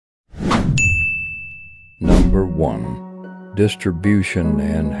Number 1. Distribution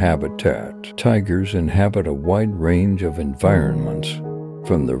and habitat. Tigers inhabit a wide range of environments,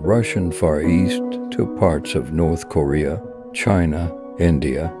 from the Russian Far East to parts of North Korea, China,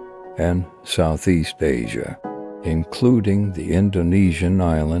 India, and Southeast Asia, including the Indonesian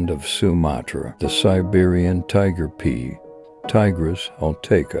island of Sumatra. The Siberian tiger P. Tigris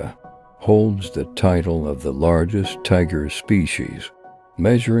alteca holds the title of the largest tiger species,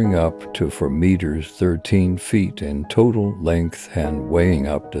 measuring up to 4 meters 13 feet in total length and weighing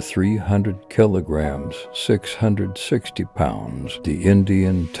up to 300 kilograms 660 pounds. The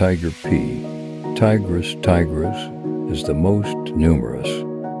Indian tiger P. Tigris is the most numerous,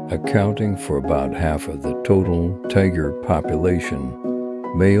 accounting for about half of the total tiger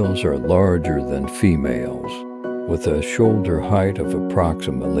population. Males are larger than females, with a shoulder height of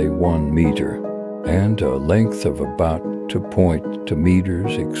approximately 1 meter and a length of about 2.2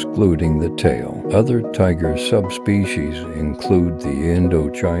 meters excluding the tail. Other tiger subspecies include the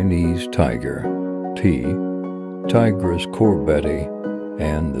Indo-Chinese tiger, P. Tigris corbeti,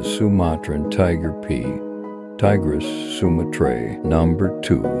 and the Sumatran tiger P. Tigris sumatrae. Number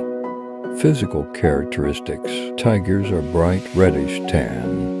 2. Physical characteristics. Tigers are bright reddish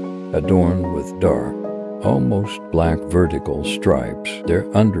tan, adorned with dark, almost black vertical stripes. Their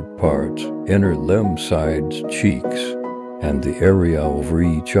underparts, inner limb sides, cheeks, and the area over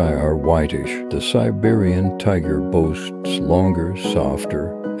each eye are whitish. The Siberian tiger boasts longer,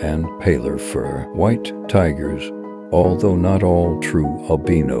 softer, and paler fur. White tigers, although not all true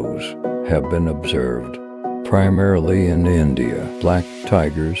albinos, have been observed, primarily in India. Black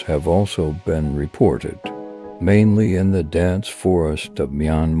tigers have also been reported, mainly in the dense forest of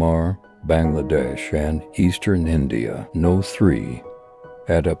Myanmar, Bangladesh, and eastern India. No. 3.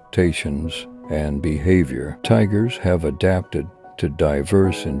 Adaptations and behavior. Tigers have adapted to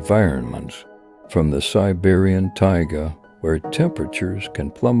diverse environments, from the Siberian taiga, where temperatures can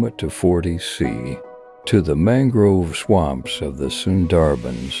plummet to 40 C, to the mangrove swamps of the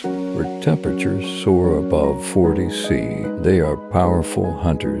Sundarbans, where temperatures soar above 40 C. They are powerful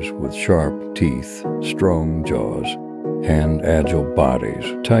hunters with sharp teeth, strong jaws, and agile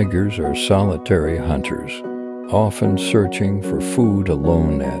bodies. Tigers are solitary hunters, often searching for food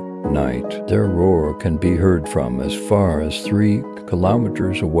alone at night. Their roar can be heard from as far as 3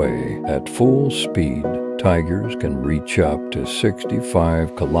 kilometers away. At full speed, tigers can reach up to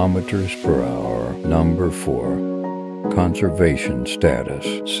 65 kilometers per hour. Number 4. Conservation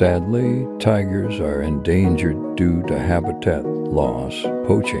status. Sadly, tigers are endangered due to habitat loss,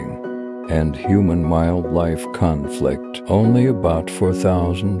 poaching, and human-wildlife conflict. Only about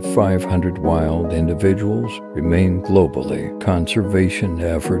 4,500 wild individuals remain globally. Conservation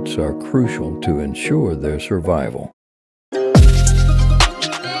efforts are crucial to ensure their survival.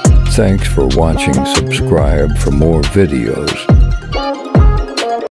 Thanks for watching. Subscribe for more videos.